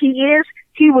angry he is.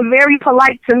 He was very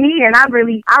polite to me, and I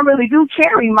really do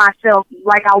carry myself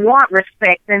like I want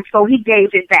respect, and so he gave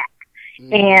it back.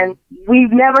 And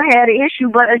we've never had an issue,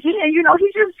 but again, you know,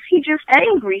 he just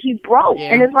angry. He broke.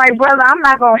 Yeah. And it's like, brother, I'm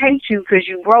not going to hate you because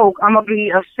you broke. I'm going to be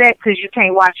upset because you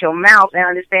can't watch your mouth and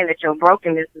understand that your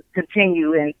brokenness is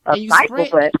continue in a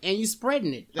cycle. And you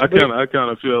spreading it. I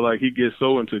kind of feel like he gets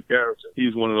so into character.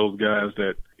 He's one of those guys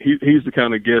that he's the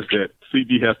kind of guest that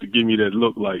CB has to give me that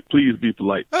look like, please be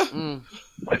polite. You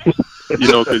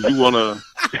know, because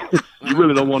you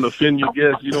really don't want to offend your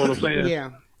guests. You know what I'm saying? Yeah.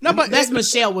 No, but that's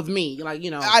Michelle with me. Like, you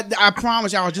know, I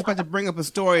promise you, I was just about to bring up a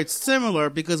story. It's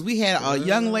similar because we had a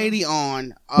young lady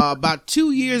on about 2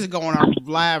 years ago on our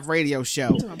live radio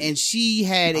show, and she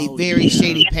had a very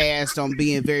shady past on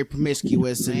being very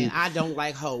promiscuous. Man, I don't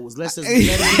like hoes. Let's just let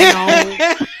it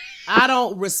be known. I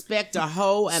don't respect a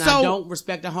hoe, and I don't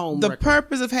respect a home. The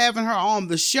purpose of having her on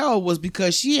the show was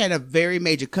because she had a very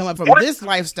major come up from this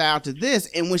lifestyle to this,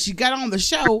 and when she got on the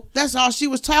show, that's all she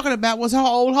was talking about was her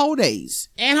old hoe days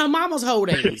and her mama's hoe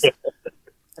days.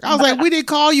 I was like, we didn't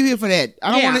call you here for that.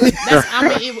 I don't want to. I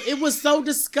mean, it was so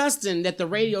disgusting that the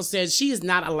radio said she is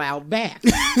not allowed back.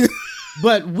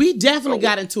 But we definitely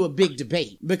got into a big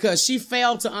debate because she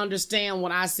failed to understand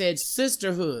when I said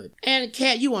sisterhood. And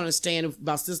Kat, you understand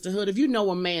about sisterhood. If you know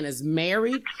a man is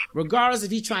married, regardless if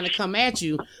he's trying to come at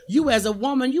you, you as a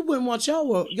woman, you wouldn't want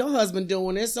your husband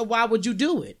doing this. So why would you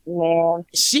do it? Yeah.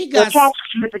 She got.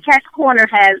 The Cat's Corner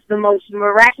has the most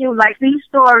miraculous, like these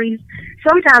stories.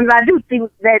 Sometimes I do think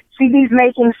that CB's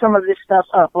making some of this stuff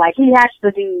up. Like he has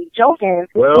to be joking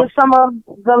with some of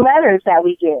the letters that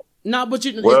we get. No, but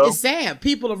it's sad.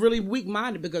 People are really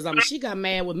weak-minded because, I mean, she got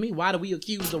mad with me. Why do we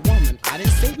accuse the woman? I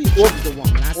didn't say we accused the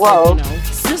woman. I said, you know,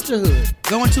 sisterhood.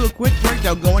 Going to a quick break.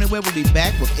 Don't go anywhere. We'll be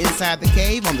back with Inside the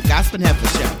Cave on the Gospel Heifer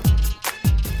Show.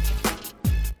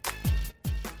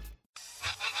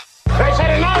 They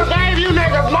said no gave you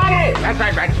niggas money. That's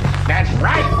right, Rich. That's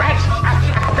right, Rich.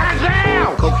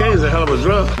 Goddamn. Cocaine's a hell of a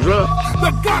drug.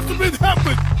 The Gospel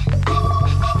Heifer.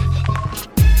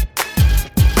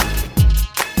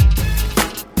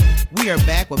 We are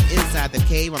back with Inside the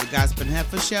Cave on the Gospel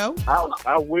Heifer Show.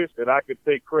 I wish that I could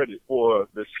take credit for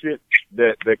the shit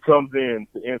that comes in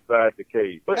to Inside the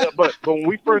Cave. But when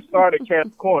we first started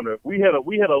Cat's Corner, we had a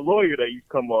lawyer that used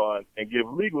to come on and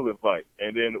give legal advice.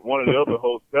 And then one of the other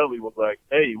hosts, Belly, was like,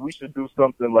 hey, we should do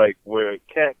something like where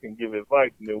Cat can give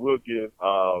advice and then we'll give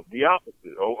the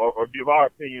opposite or give our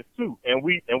opinions too. And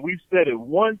we said it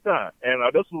one time. And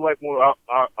this was like when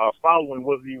our following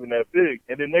wasn't even that big.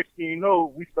 And the next thing you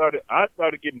know, I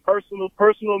started getting personal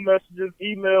messages,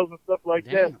 emails and stuff like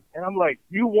that. And I'm like,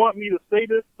 you want me to say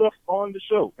this stuff on the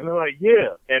show? And they're like,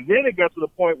 yeah. And then it got to the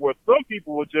point where some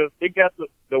people were it got to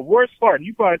the worst part.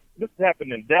 And this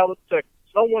happened in Dallas, Texas.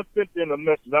 Someone sent in a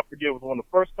message. I forget, it was one of the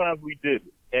first times we did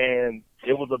it. And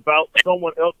it was about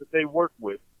someone else that they worked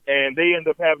with. And they ended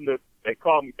up they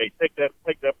called me, hey, take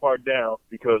that part down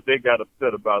because they got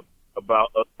upset about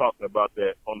us talking about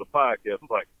that on the podcast. I'm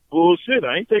like, bullshit,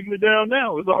 I ain't taking it down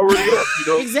now. It's already up, you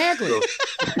know? Exactly.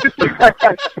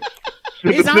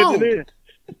 It's on.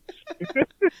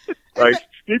 Like,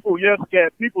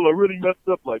 people are really messed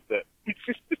up like that.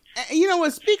 You know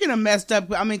what? Speaking of messed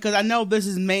up, I mean, because I know this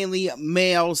is mainly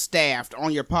male staffed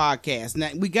on your podcast. Now,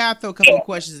 we got to throw a couple of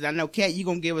questions. And I know, Kat, you're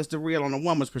going to give us the real on a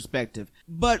woman's perspective.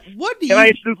 But what do you... Can I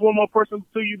introduce one more person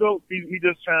to you, though? He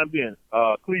just chimed in.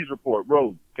 Please report.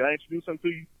 Roland. Can I introduce him to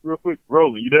you real quick?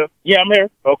 Roland, you there? Yeah, I'm here.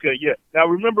 Okay, yeah. Now,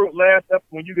 remember last episode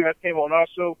when you guys came on our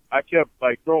show, I kept,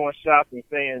 throwing shots and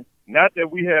saying, not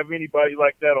that we have anybody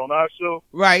like that on our show.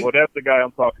 Right. Well, that's the guy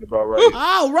I'm talking about right here.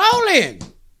 Oh, Roland!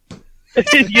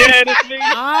 Yeah, that's me.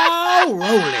 Oh,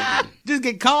 Roland. Just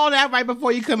get called out right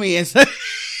before you come in.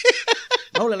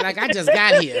 Roland, like I just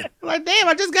got here. Like, damn,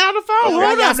 I just got on the phone.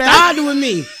 Hold up, started with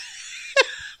me.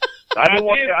 I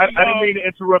didn't mean to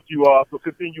interrupt you all, so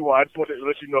continue on. I just wanted to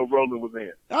let you know Roland was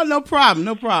in. Oh, no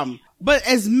problem. But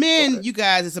as men, you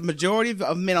guys, it's a majority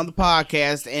of men on the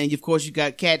podcast, and of course you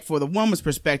got Kat for the woman's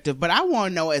perspective, but I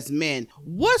want to know as men,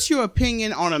 what's your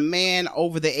opinion on a man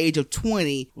over the age of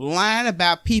 20 lying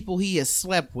about people he has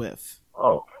slept with?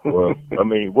 Oh, well, I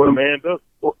mean, what a man does.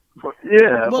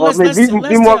 Yeah, well,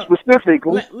 be more specific.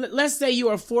 Let's say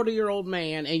you're a 40-year-old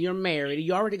man and you're married, and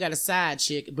you already got a side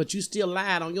chick, but you still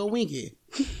lied on your winky.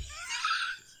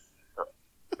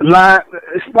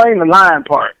 Explain the lying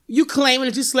part. You claiming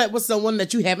that you slept with someone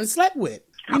that you haven't slept with.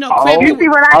 You know, you see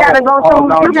what I gotta go through?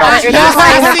 You gotta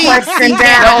explain the question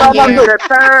down to the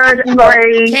third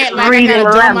grade reading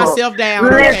level. Myself down.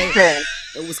 Listen.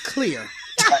 It was clear.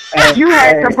 You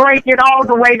had to break it all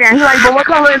the way down. He's like, but what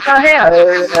color is her hair?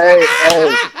 Hey,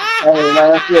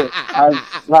 man, that's it.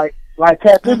 Like,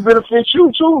 Cat, this benefits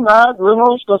you too, man. You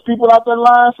know, because people out there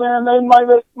lying saying they might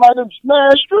have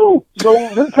smashed you. So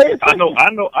just pay attention. I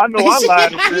know. I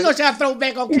lied. You gonna try to throw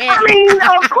back on Cat? I mean,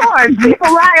 of course, people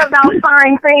lie about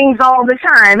certain things all the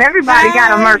time. Everybody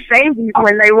got a Mercedes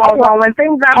when they walk on. When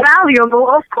things are valuable,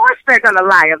 of course they're gonna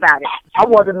lie about it. I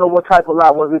want to know what type of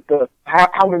lie. Was it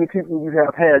how many people you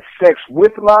have had sex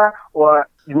with lie, or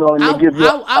you know, and they give you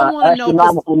an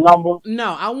astronomical number?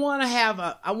 No, I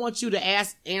want you to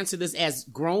answer this as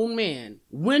grown men.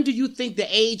 When do you think the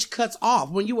age cuts off?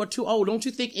 When you are too old? Don't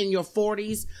you think in your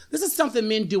 40s? This is something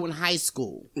men do in high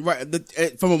school. Right,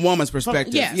 from a woman's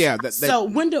perspective. Yes. Yeah. So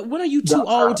when are you too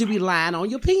old to be lying on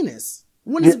your penis?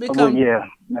 When does it become?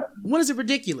 When is it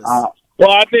ridiculous?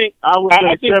 Well, I think I would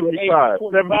say 75.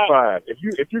 75.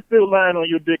 If you're still lying on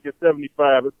your dick at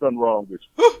 75, there's something wrong with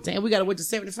you. Damn, we gotta wait to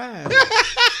 75.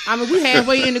 I mean, we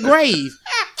halfway in the grave.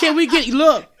 Can we get a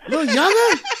little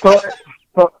younger? So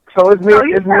it's me.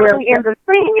 It's me. In the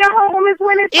senior home is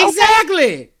when it's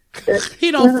exactly. Okay. He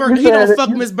don't fuck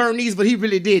Miss Bernice, but he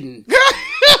really didn't.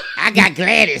 I got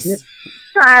Gladys.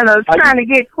 Trying to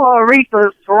get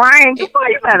Clarice's range. You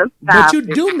better stop.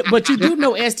 But you do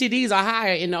know STDs are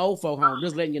higher in the old folk home.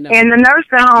 Just letting you know. In the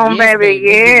nursing home, baby,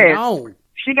 yes.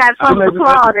 She got something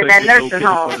applaud in that nursing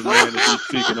home. He's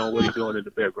speaking on what he's doing in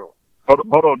the bedroom.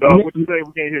 Hold on, dog. What you say?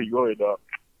 We can't hear you. Go ahead, dog.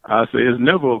 I say it's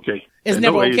never okay. It's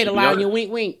never okay to lie on your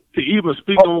wink. To even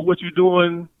speak on what you're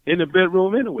doing in the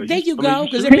bedroom anyway. There you go,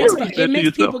 because it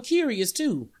makes people curious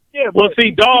too. Yeah, well,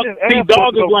 see, Dog is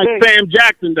like Sam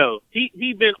Jackson, though.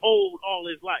 He been old all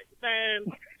his life. Man,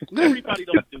 everybody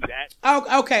don't do that.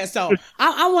 Oh, okay, so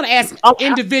I want to ask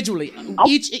individually,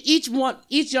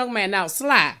 each young man. Now,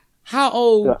 Sly, how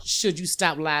old should you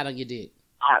stop lying on your dick?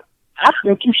 I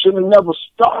think you should have never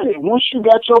started. Once you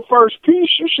got your first piece,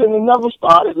 you should have never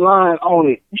started lying on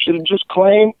it. You should have just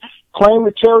claimed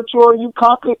the territory you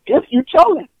conquered if you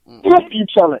tell it. If you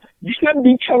tell it. You shouldn't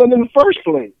be telling in the first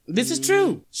place. This is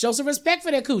true. Show some respect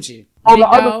for that coochie. On the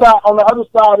other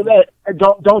side of that, you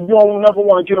don't never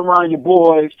want to get around your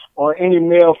boys or any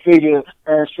male figure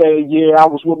and say, yeah, I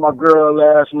was with my girl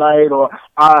last night, or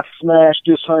I smashed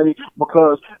this honey,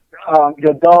 because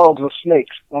your dogs are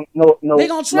snakes. No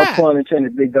pun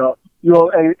intended, big dog. You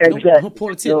know, exactly.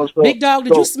 Big dog,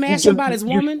 did you smash somebody's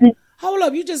woman? Hold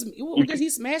up, did he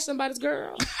smash somebody's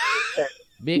girl?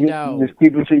 Big dog. Just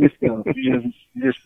keep it to yourself. Just